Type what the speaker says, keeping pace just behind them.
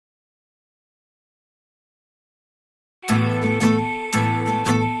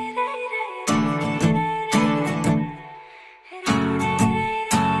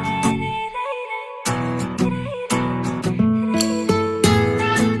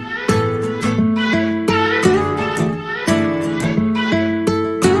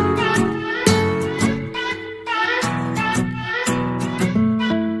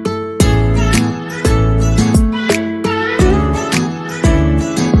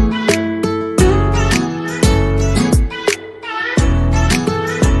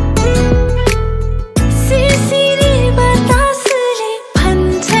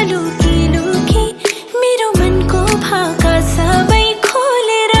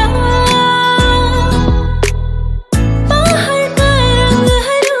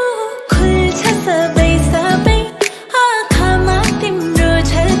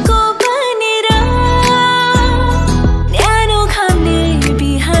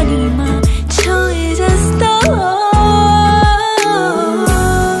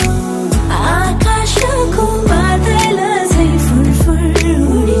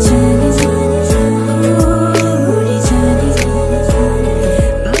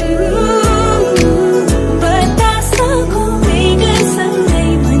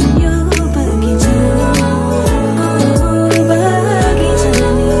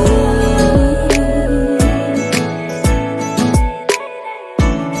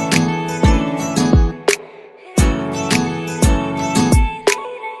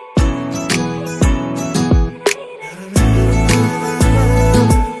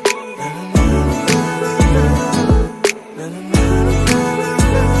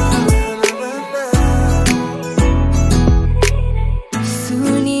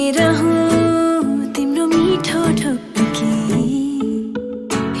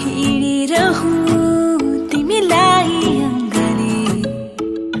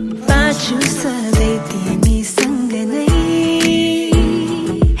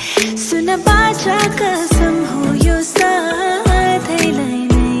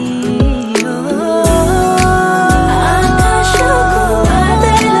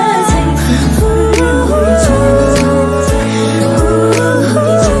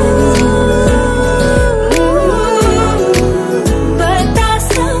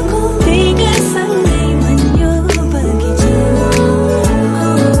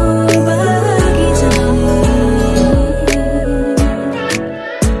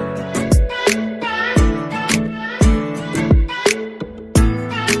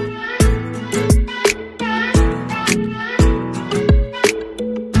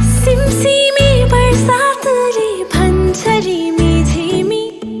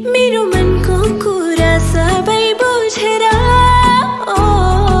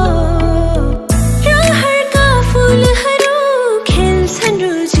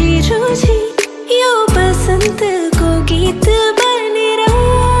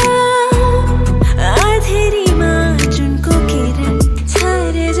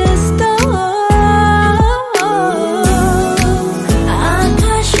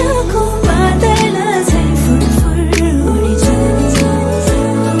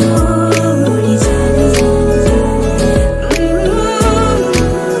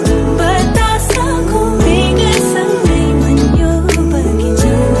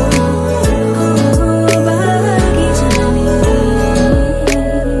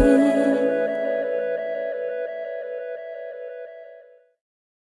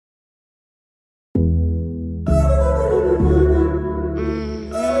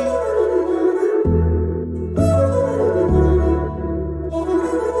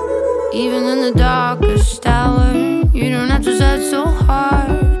Even in the darkest hour, you don't have to search so hard.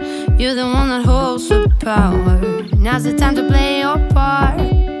 You're the one that holds the power. Now's the time to play your part.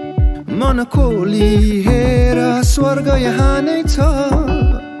 मन खोलिहेर स्वर्ग यहाँ नै छ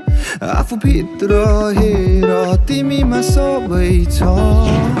आफू भित्र हेर तिमीमा सबै छ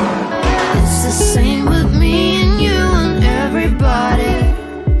It's the same with me and you and everybody.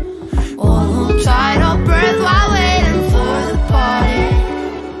 All hold tight our breath while waiting for the party.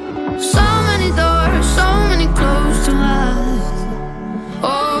 So many doors, so many closed to us.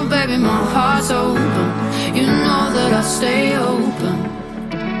 Oh baby, my heart's open. You know that I'll stay open.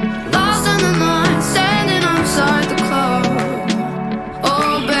 Lost in the night, standing outside the club.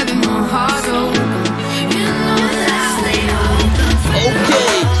 Oh baby, my heart's open. You know that I'll stay open.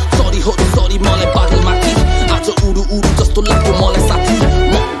 Okay, sorry ho, sorry मलाई पागल माथि आज उडु उडु जस्तो लाग्यो मलाई साथी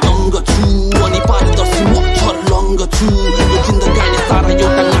म दङ्ग छु अनि पारदर्शी म छर्लङ्ग छु यो जिन्दगानी सारा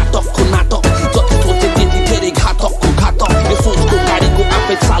एउटा नाटकको नाटक जति सोचे त्यति धेरै घातकको घातक यो सोचको गाडीको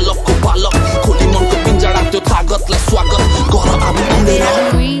आफै चालकको बालक खोली मनको पिञ्जरा त्यो तागतलाई स्वागत गर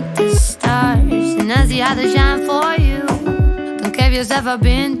has ever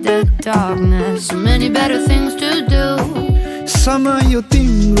been the darkness. So many better things to do. समय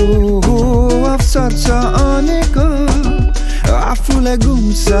तिम्रो अवसर छ अनेक आफूलाई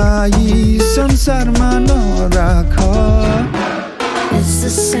गुम्साई संसारमा नराख It's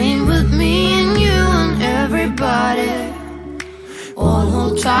the same with me and you and everybody. All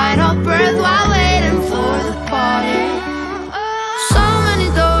hold tight our breath while waiting for the party. So many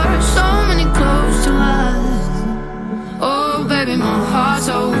doors, so many closed to us. Oh baby, my heart's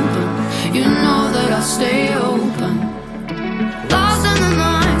open. You know that I'll stay open. Lost in the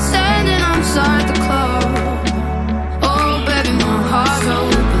night, standing outside the club. Oh baby, my heart's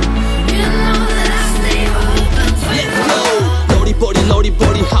open. You know that I'll stay open for you. लौडी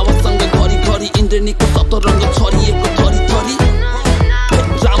बढी हावासँग घरिघरि इन्द्रनीको सप्तरङ्ग छरिएको थरी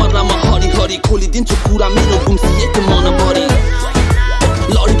रामा रामा हरि हरि खोलिदिन्छु कुरा मेरो गुम्सिएको मनभरि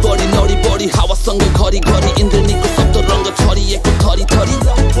लौडी बढी हावासँग घरिघरि इन्द्रनीको सप्तरङ्ग छरिएको थरी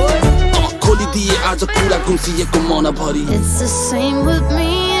खोलिदिए आज कुरा गुम्सिएको मनभरि It's the same with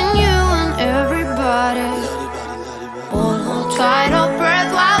me and you and everybody. All hold tight our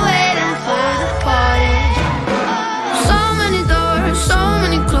breath while waiting for the party. So many doors, so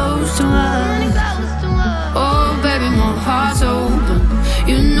many closed to us. Oh baby, my heart's open.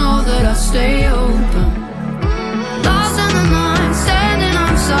 You know that I'll stay open. Lost in the night, standing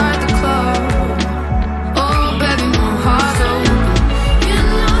outside the club. Oh baby, my heart's open. You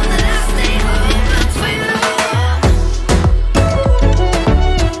know that I'll stay open for you.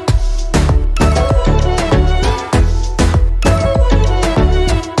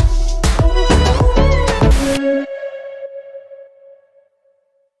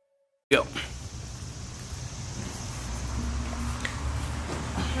 Yo.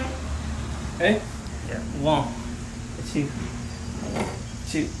 Hey? Yeah. 1, 2,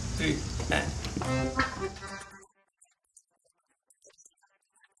 2, 3, and.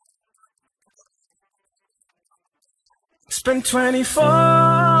 Spend 24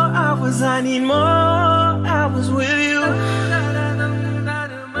 hours, I need more hours with you.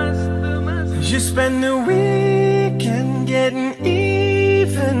 You spend the weekend getting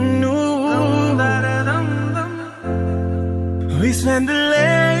even new. We spend the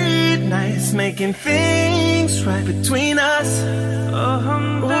late nights making things right between us.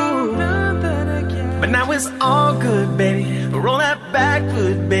 Ooh. But now it's all good, baby. Roll that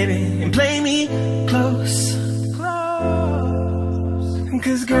backwood, baby, and play me close.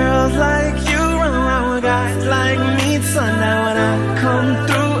 Cause girls like you run around with guys like me, son. Now when I come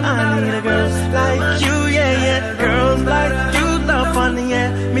through, I need a girl like you, yeah, yeah. Girls like you love funny, yeah,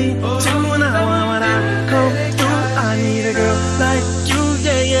 me too. Now when I come through, I need a girl like you,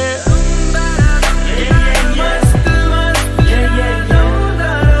 yeah, yeah.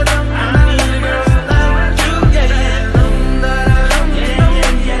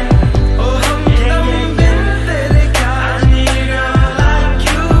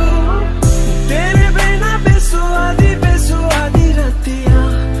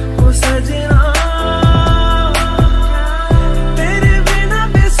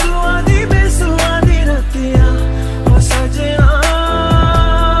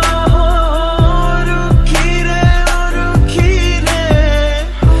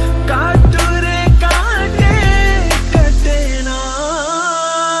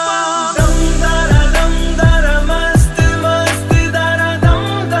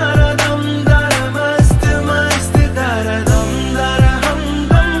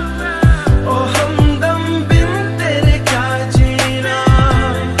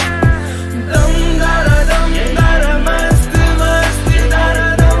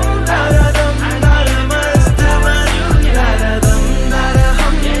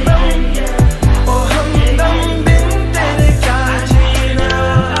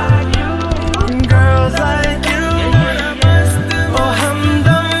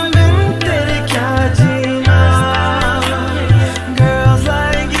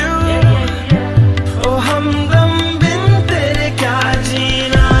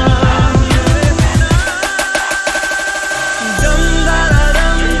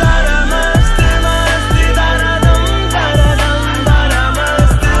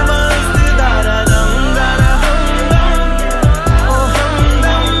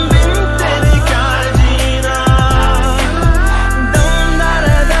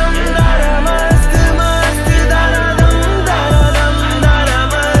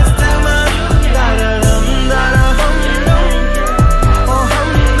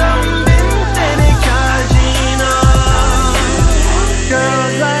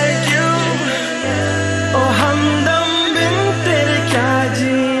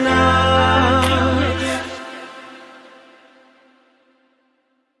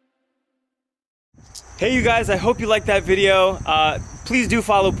 Hey you guys, I hope you liked that video. Please do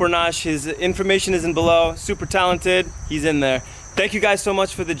follow Purnash. His information is in below. Super talented. He's in there. Thank you guys so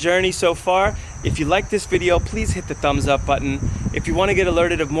much for the journey so far. If you like this video, please hit the thumbs up button. If you want to get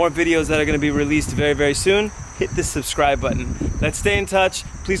alerted of more videos that are going to be released very, very soon, hit the subscribe button. Let's stay in touch.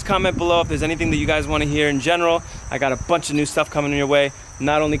 Please comment below if there's anything that you guys want to hear in general. I got a bunch of new stuff coming your way.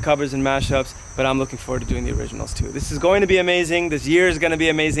 Not only covers and mashups, but I'm looking forward to doing the originals too. This is going to be amazing. This year is going to be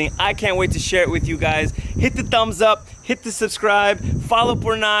amazing. I can't wait to share it with you guys. Hit the thumbs up, hit the subscribe, follow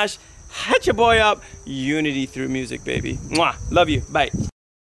Purnash, hit your boy up. Unity through music, baby. Mwah. Love you. Bye.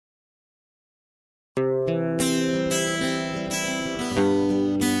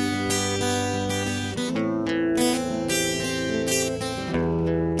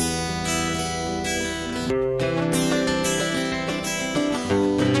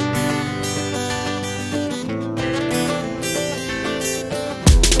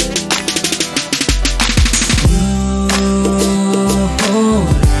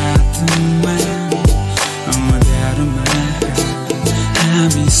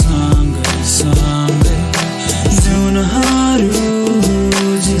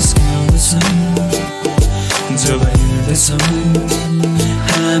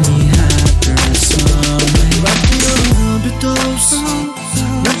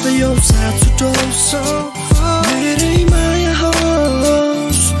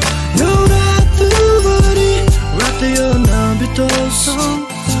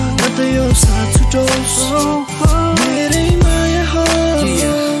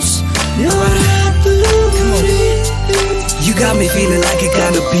 You got me feeling like it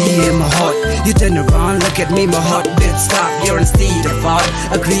gotta be in my heart. You turn around, look at me, my heart beat stop. You're a state of art,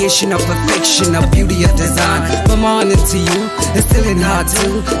 a creation of perfection, a beauty of design. From on into you, it's still in heart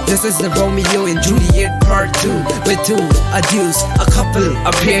too. This is the Romeo and Juliet part 2. With two, a deuce, a couple,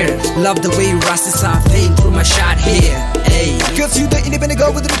 a pair. Love the way you rise this off, playing through my shot here. Hey. Cause you the independent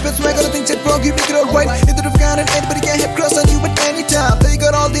girl with the difference, so I gotta think that wrong, you make it alright. In the got and anybody can have crush on you at any time. They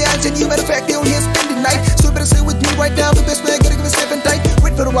got all the eyes and you matter of fact, they don't here spend the night. So you better stay with me right now, the best way I gotta give it 7 tight.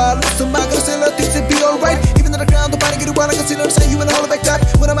 Wait for a while, so I'm gonna say let things be alright. Even though the ground, the body get a while, I can see no say you and all of that.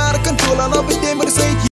 When I'm out of control, I'll always damn what I say.